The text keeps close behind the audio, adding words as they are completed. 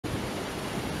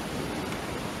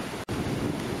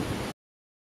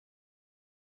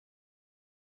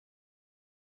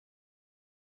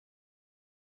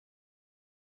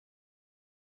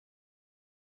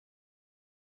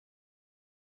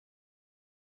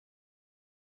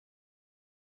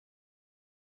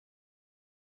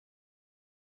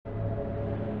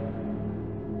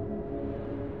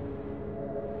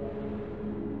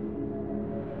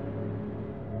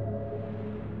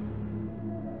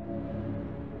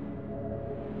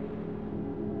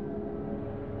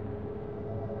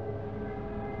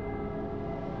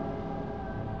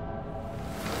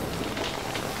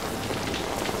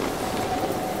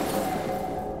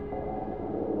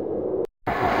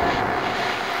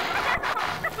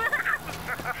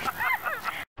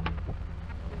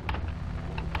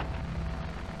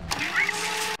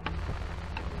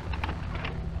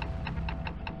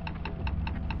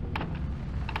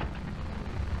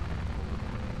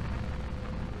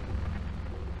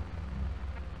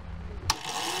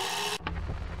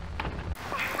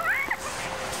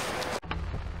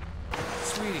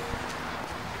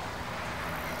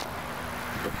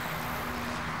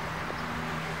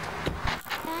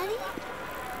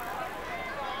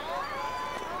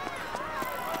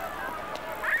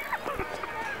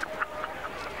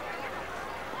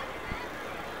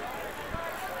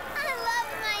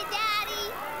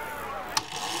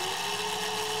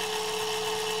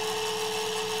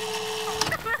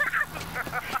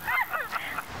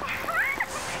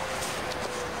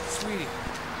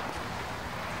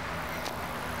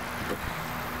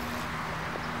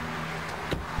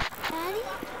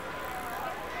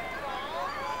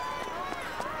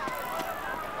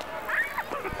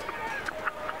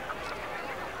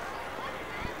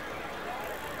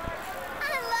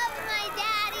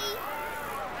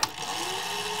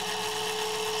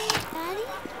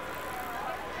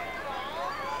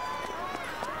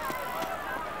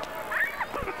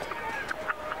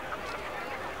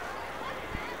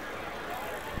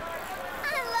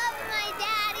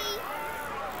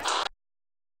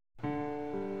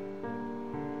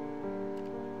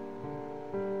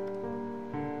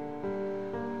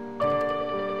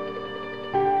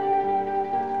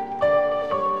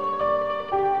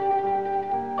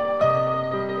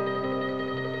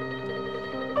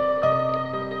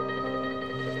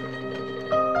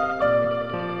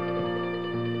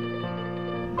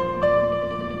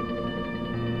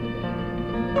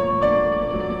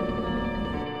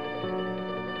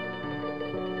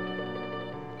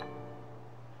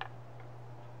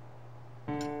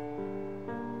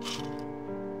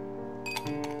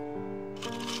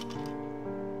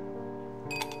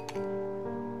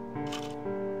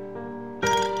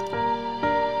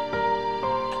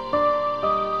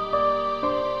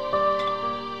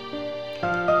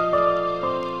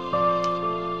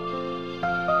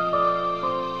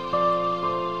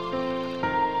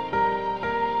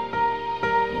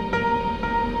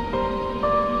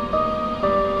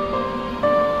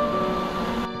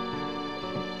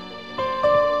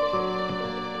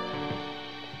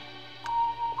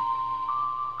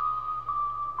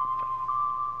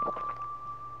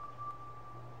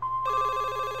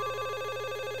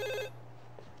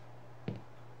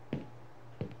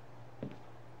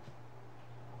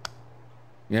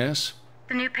Yes?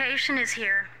 The new patient is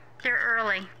here. They're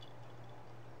early.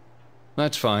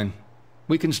 That's fine.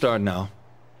 We can start now.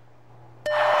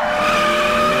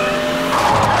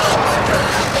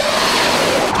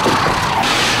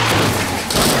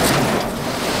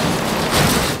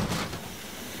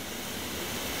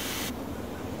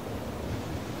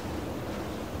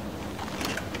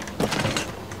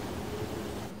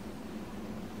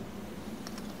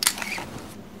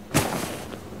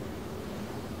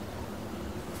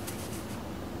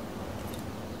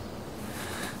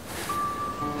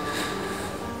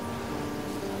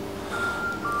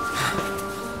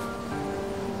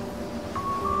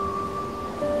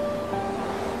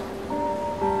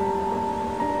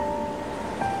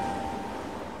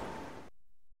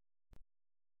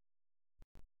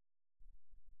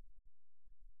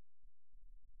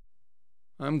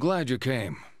 I'm glad you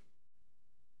came.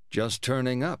 Just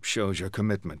turning up shows your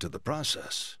commitment to the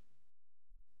process.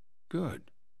 Good.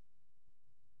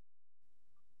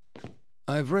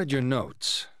 I've read your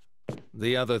notes.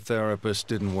 The other therapist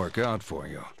didn't work out for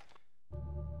you.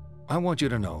 I want you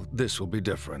to know this will be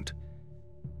different.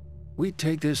 We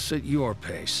take this at your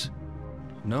pace.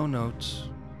 No notes,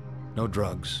 no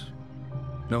drugs,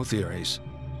 no theories.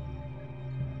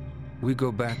 We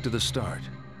go back to the start.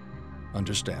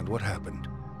 Understand what happened.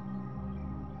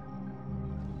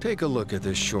 Take a look at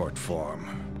this short form.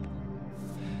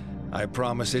 I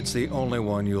promise it's the only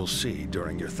one you'll see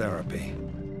during your therapy.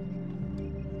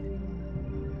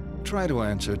 Try to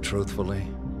answer truthfully.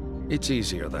 It's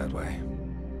easier that way.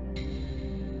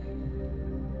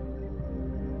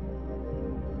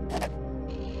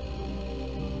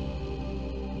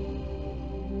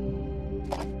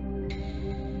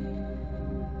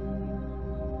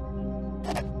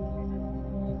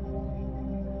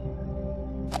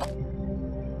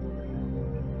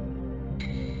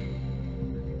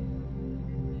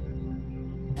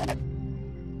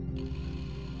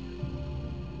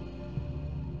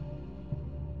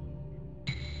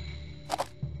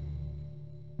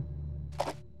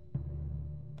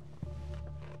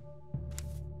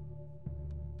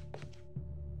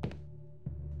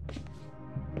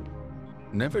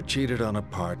 Never cheated on a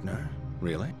partner,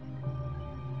 really?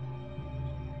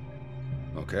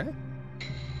 Okay.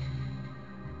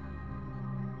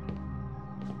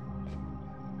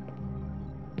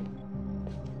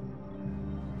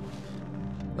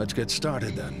 Let's get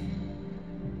started then.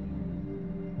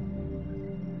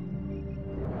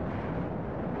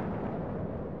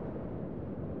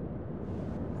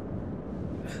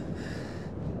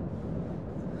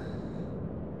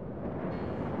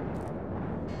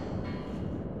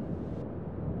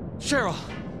 Cheryl!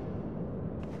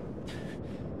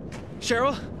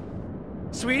 Cheryl?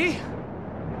 Sweetie?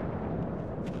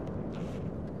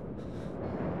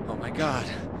 Oh my God.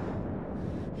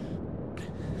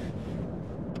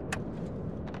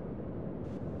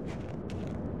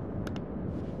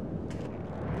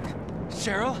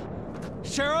 Cheryl?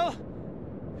 Cheryl?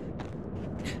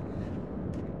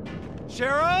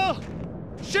 Cheryl?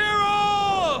 Cheryl!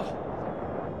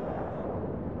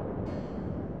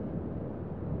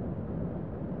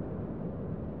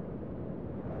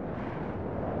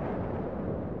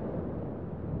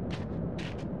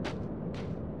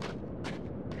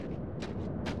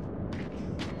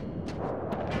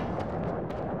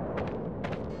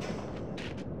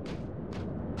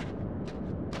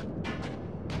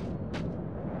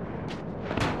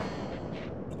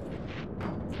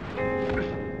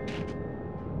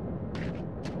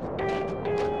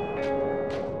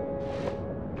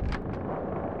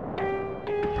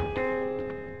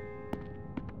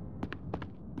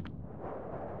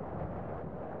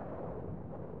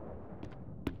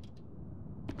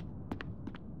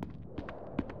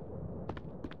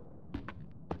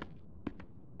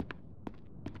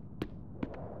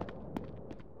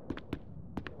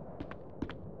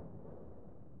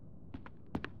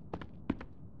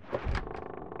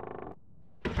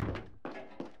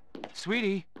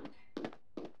 Sweetie?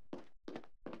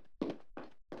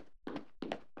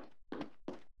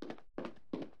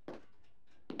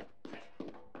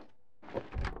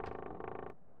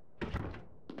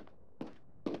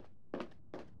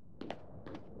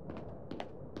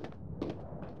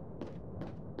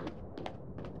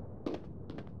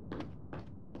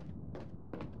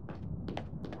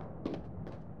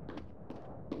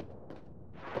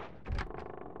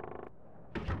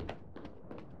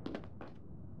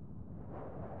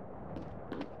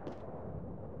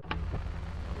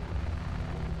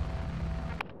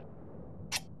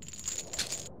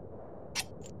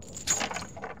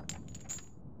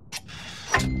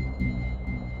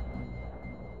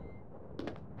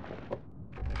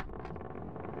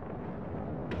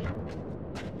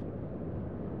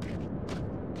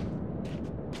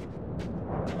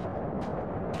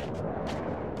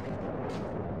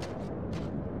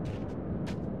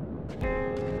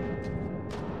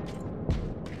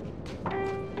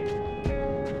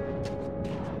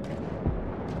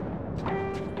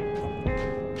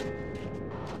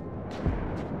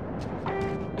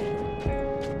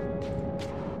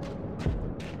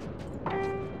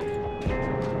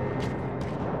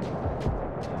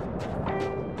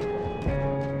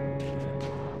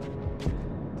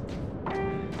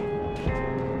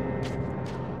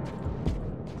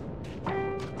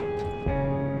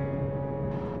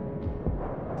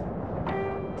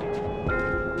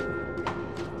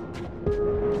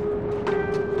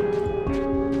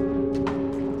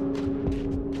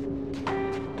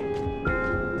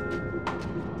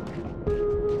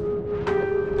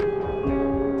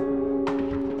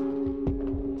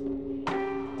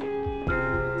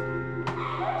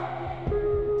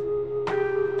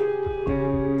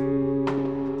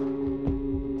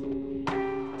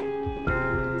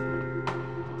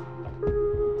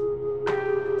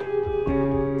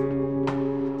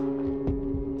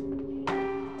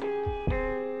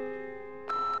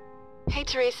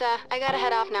 Teresa, I gotta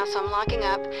head off now, so I'm locking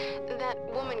up. That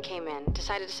woman came in,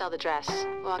 decided to sell the dress.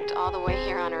 Walked all the way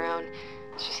here on her own.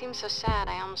 She seemed so sad,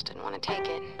 I almost didn't want to take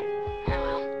it. Oh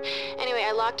well. Anyway,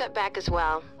 I locked up back as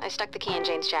well. I stuck the key in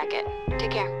Jane's jacket.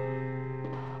 Take care.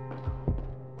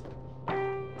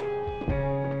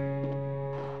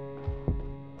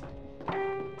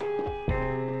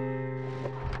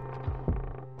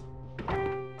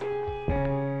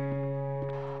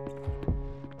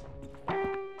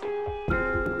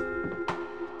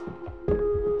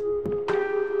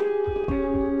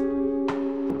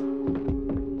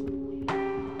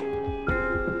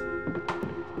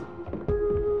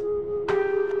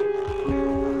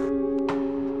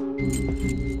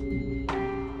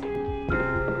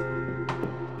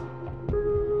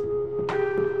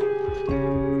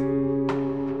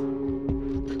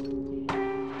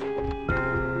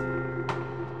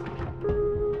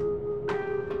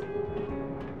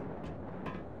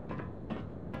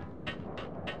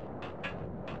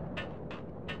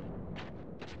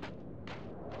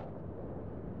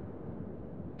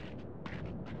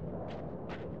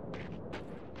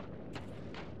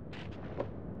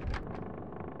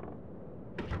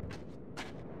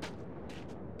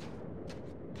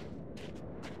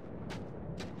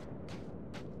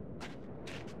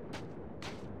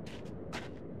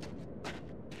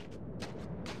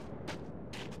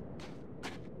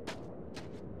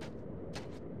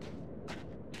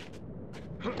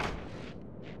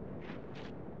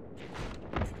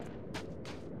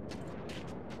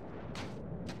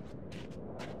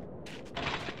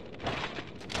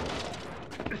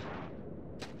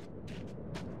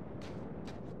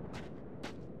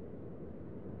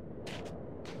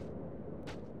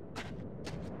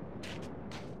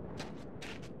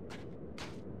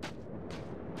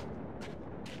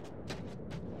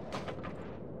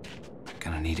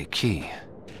 Gonna need a key.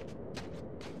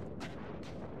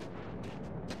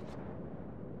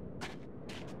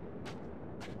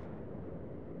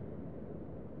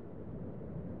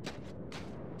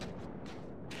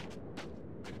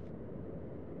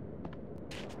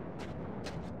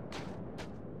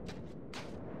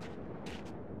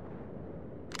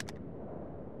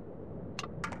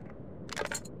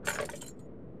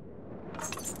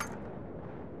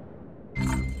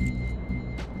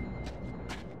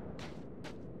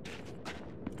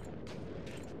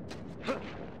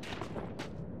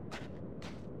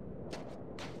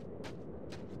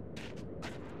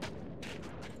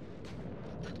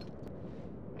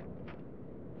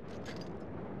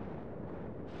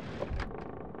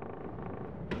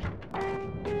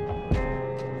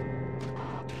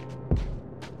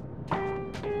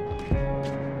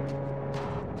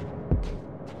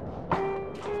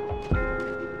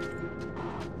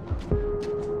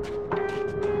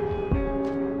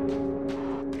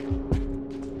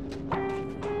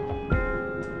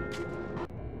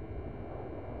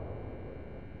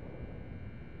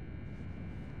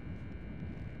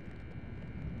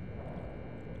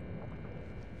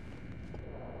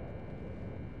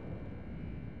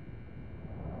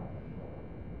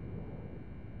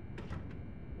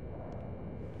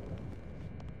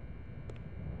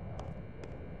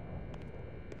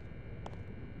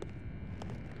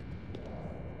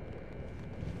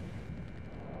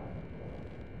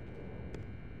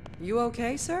 You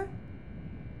okay, sir?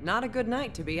 Not a good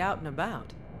night to be out and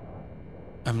about.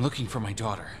 I'm looking for my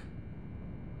daughter.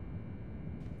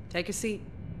 Take a seat.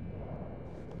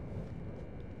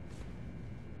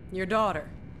 Your daughter.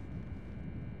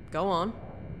 Go on.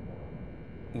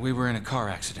 We were in a car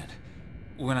accident.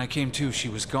 When I came to, she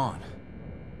was gone.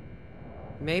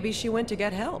 Maybe she went to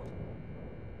get help.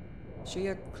 She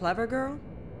a clever girl?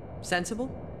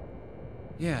 Sensible?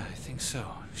 Yeah, I think so.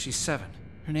 She's 7.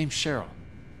 Her name's Cheryl.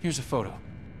 Here's a photo.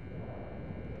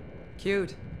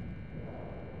 Cute.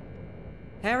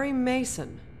 Harry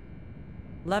Mason.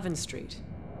 Levan Street.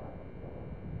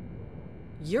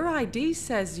 Your ID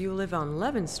says you live on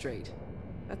Levan Street.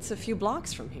 That's a few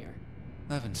blocks from here.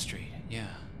 Levan Street, yeah.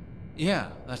 Yeah,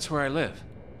 that's where I live.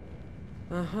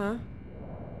 Uh-huh.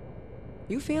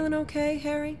 You feeling okay,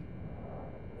 Harry?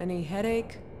 Any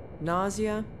headache,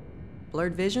 nausea,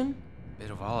 blurred vision?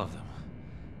 Bit of all of them.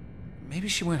 Maybe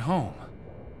she went home.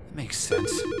 That makes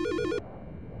sense.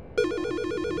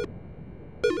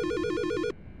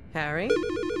 Harry?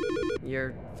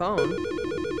 Your phone?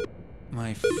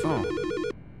 My phone.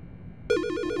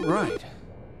 Right.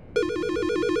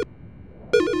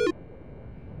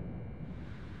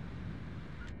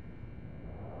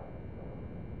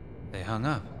 They hung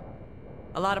up.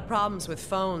 A lot of problems with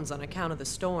phones on account of the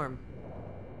storm.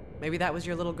 Maybe that was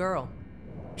your little girl.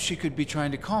 She could be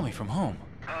trying to call me from home.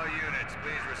 All units,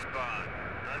 please respond.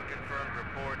 Unconfirmed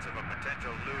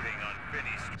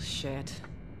Shit.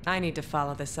 I need to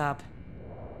follow this up.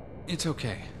 It's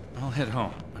okay. I'll head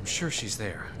home. I'm sure she's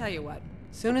there. Tell you what,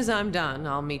 soon as I'm done,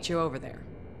 I'll meet you over there.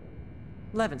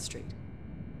 Levan Street.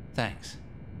 Thanks.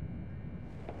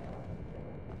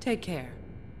 Take care.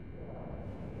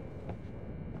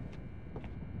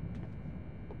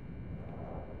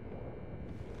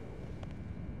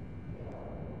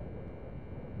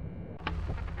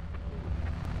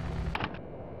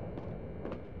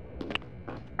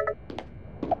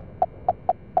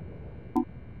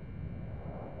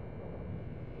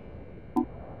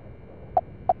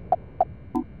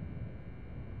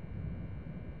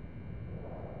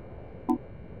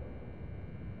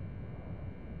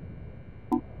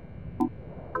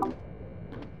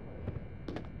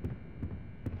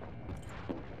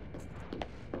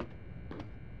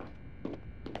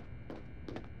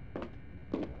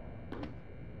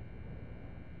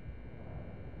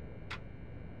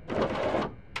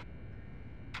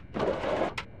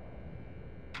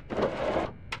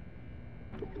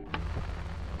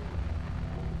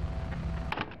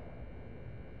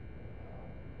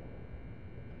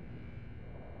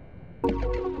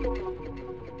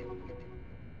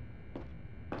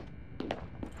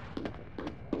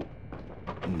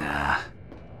 Nah.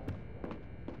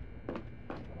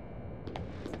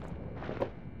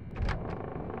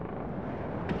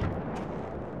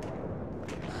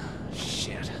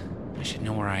 Shit. I should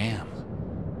know where I am.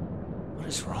 What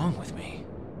is wrong with me?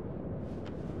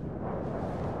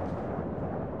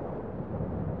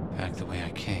 Back the way I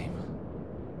came.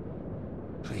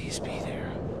 Please be there.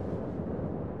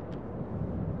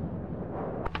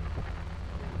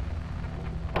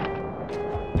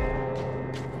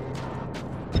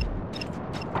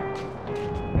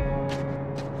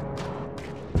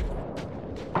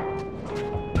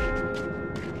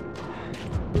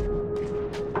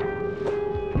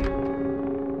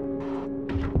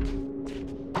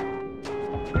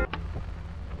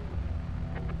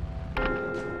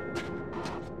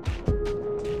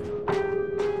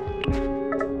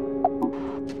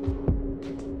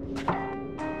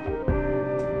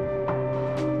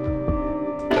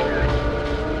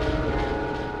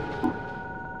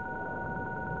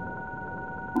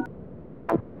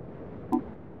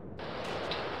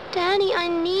 Daddy, I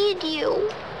need you.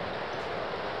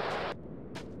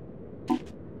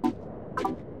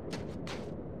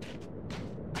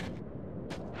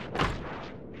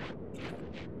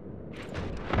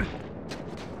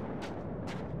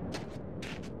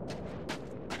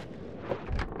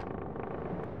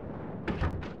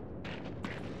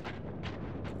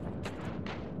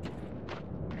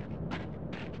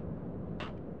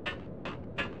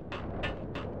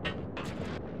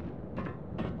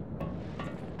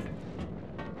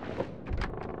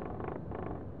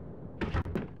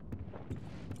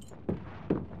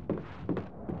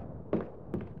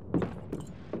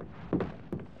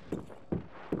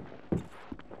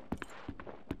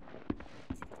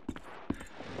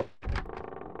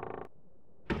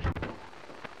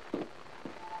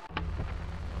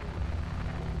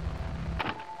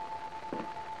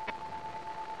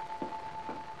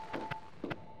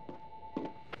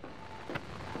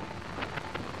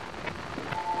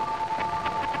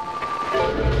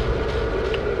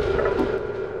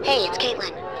 Hey, it's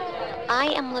Caitlin. I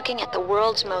am looking at the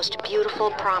world's most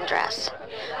beautiful prom dress.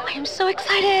 I am so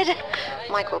excited!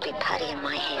 Mike will be putty in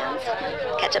my hands.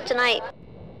 Catch up tonight.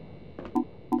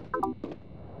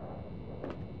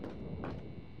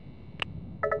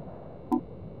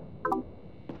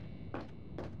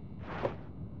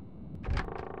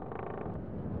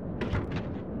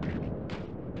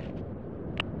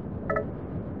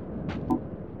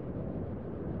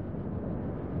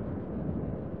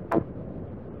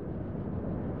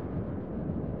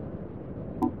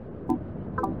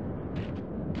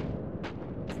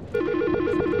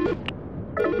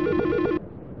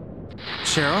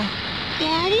 Cheryl?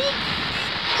 Daddy?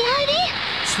 Daddy?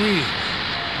 Sweetie,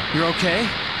 you're okay?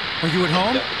 Are you at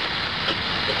home?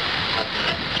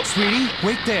 Sweetie,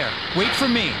 wait there. Wait for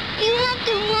me. You have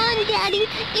to run, Daddy.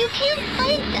 You can't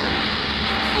fight them.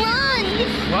 Run!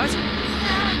 What?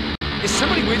 Is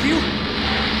somebody with you?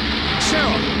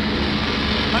 Cheryl!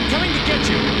 I'm coming to get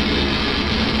you!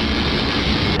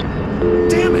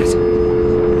 Damn it!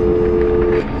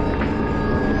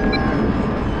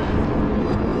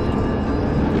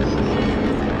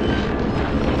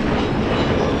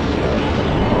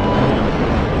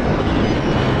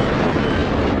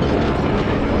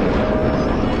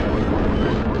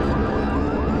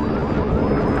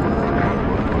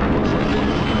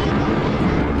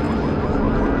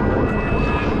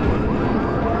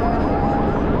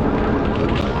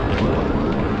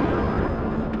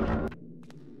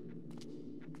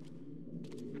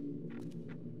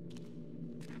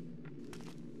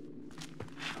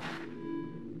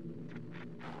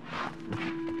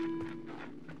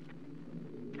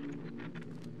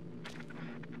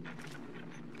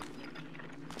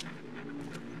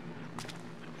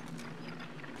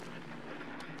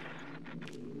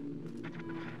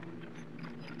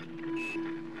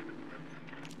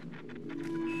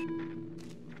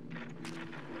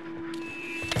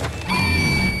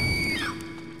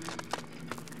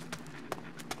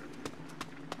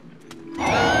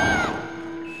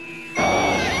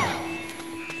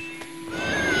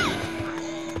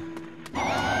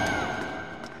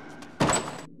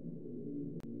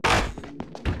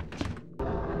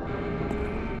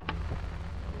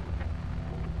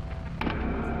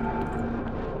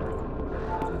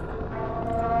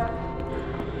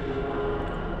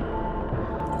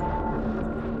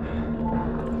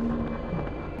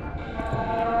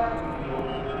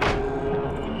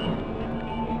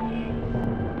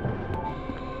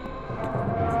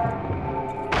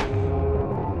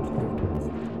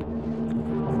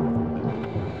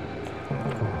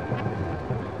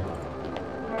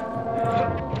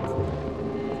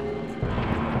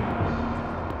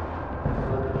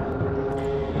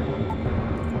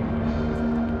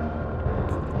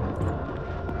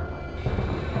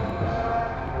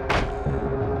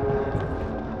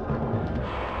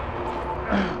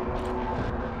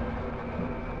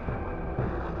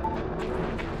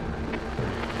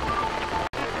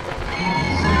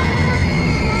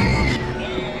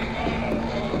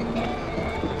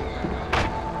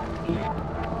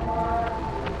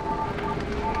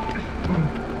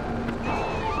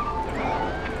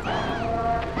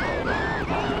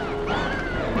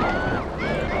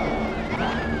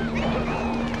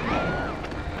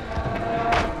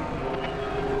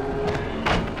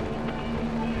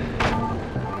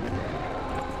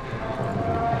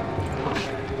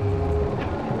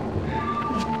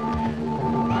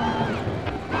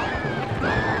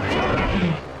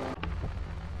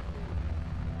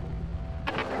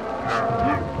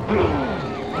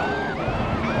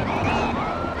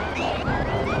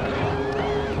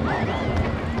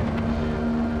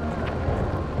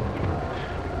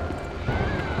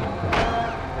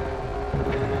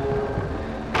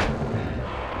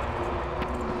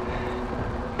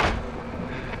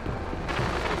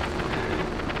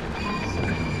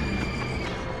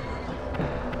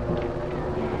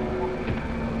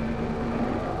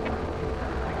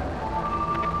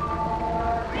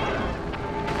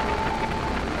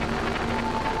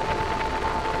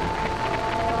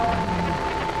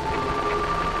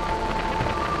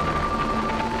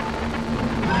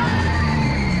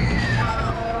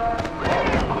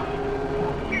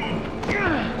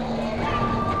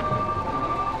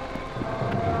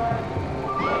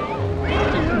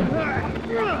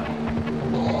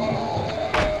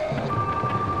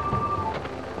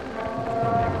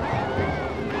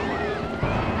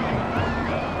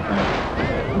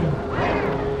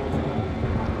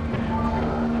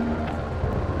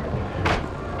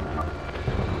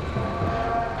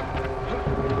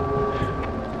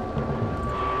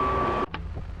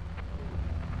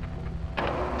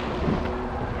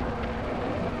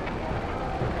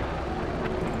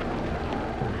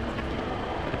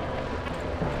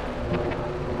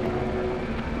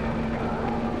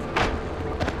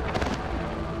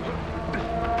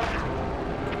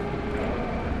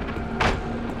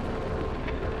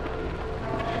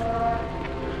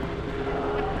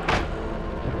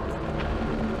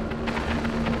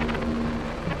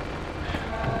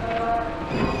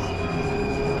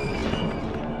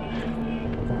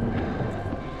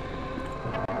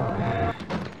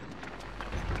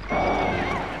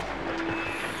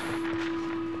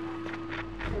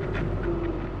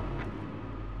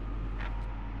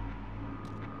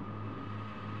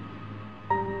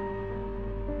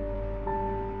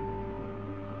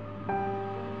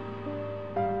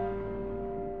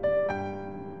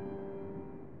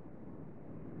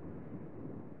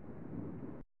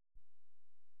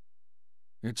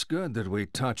 It's good that we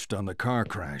touched on the car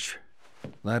crash.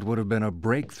 That would have been a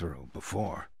breakthrough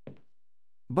before.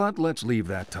 But let's leave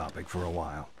that topic for a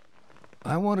while.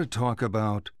 I want to talk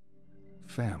about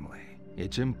family.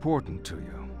 It's important to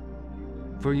you.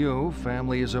 For you,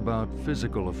 family is about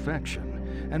physical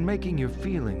affection and making your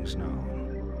feelings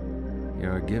known.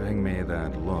 You're giving me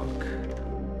that look.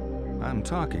 I'm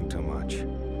talking too much.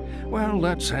 Well,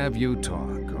 let's have you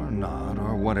talk, or not,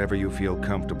 or whatever you feel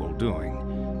comfortable doing.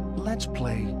 Let's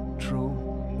play true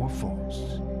or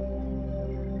false.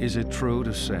 Is it true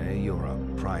to say you're a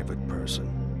private person?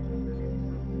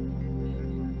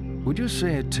 Would you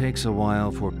say it takes a while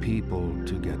for people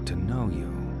to get to know you?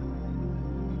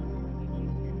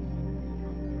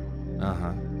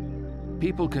 Uh-huh.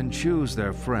 People can choose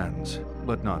their friends,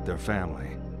 but not their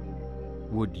family.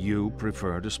 Would you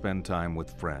prefer to spend time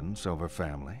with friends over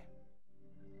family?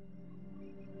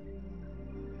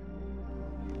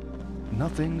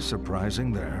 Nothing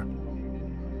surprising there.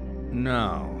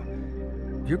 Now,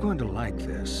 you're going to like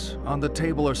this. On the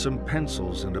table are some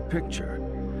pencils and a picture.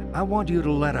 I want you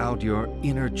to let out your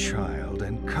inner child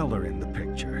and color in the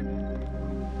picture.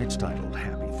 It's titled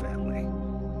Happy Family.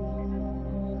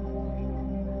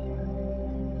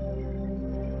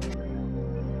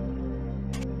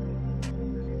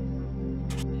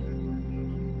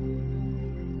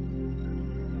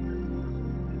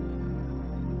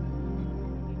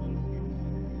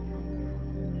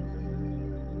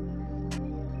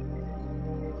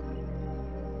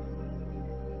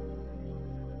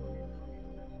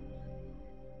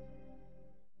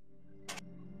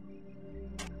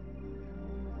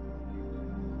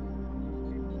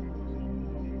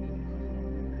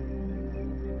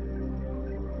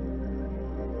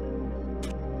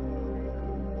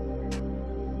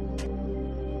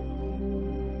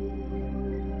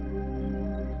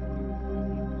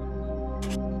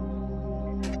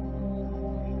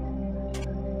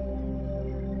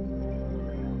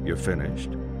 You're finished.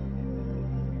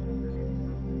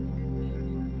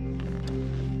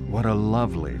 What a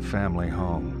lovely family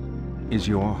home. Is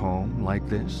your home like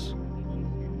this?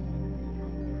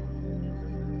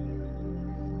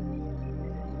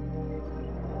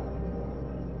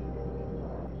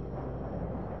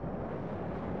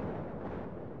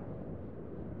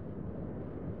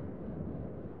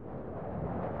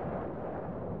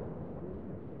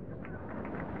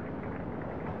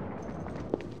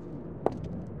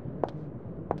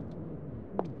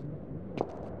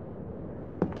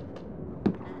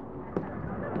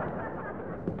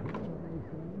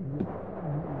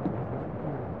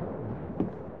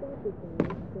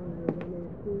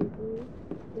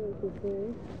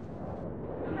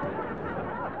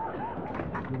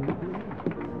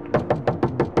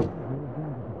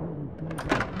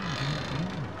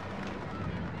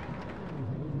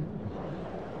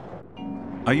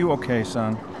 Are you okay,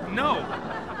 son? No!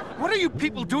 What are you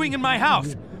people doing in my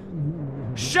house?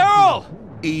 Cheryl!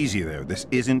 Easy there. This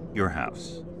isn't your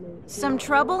house. Some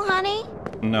trouble, honey?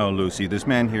 No, Lucy. This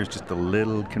man here is just a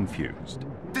little confused.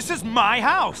 This is my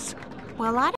house! Well, I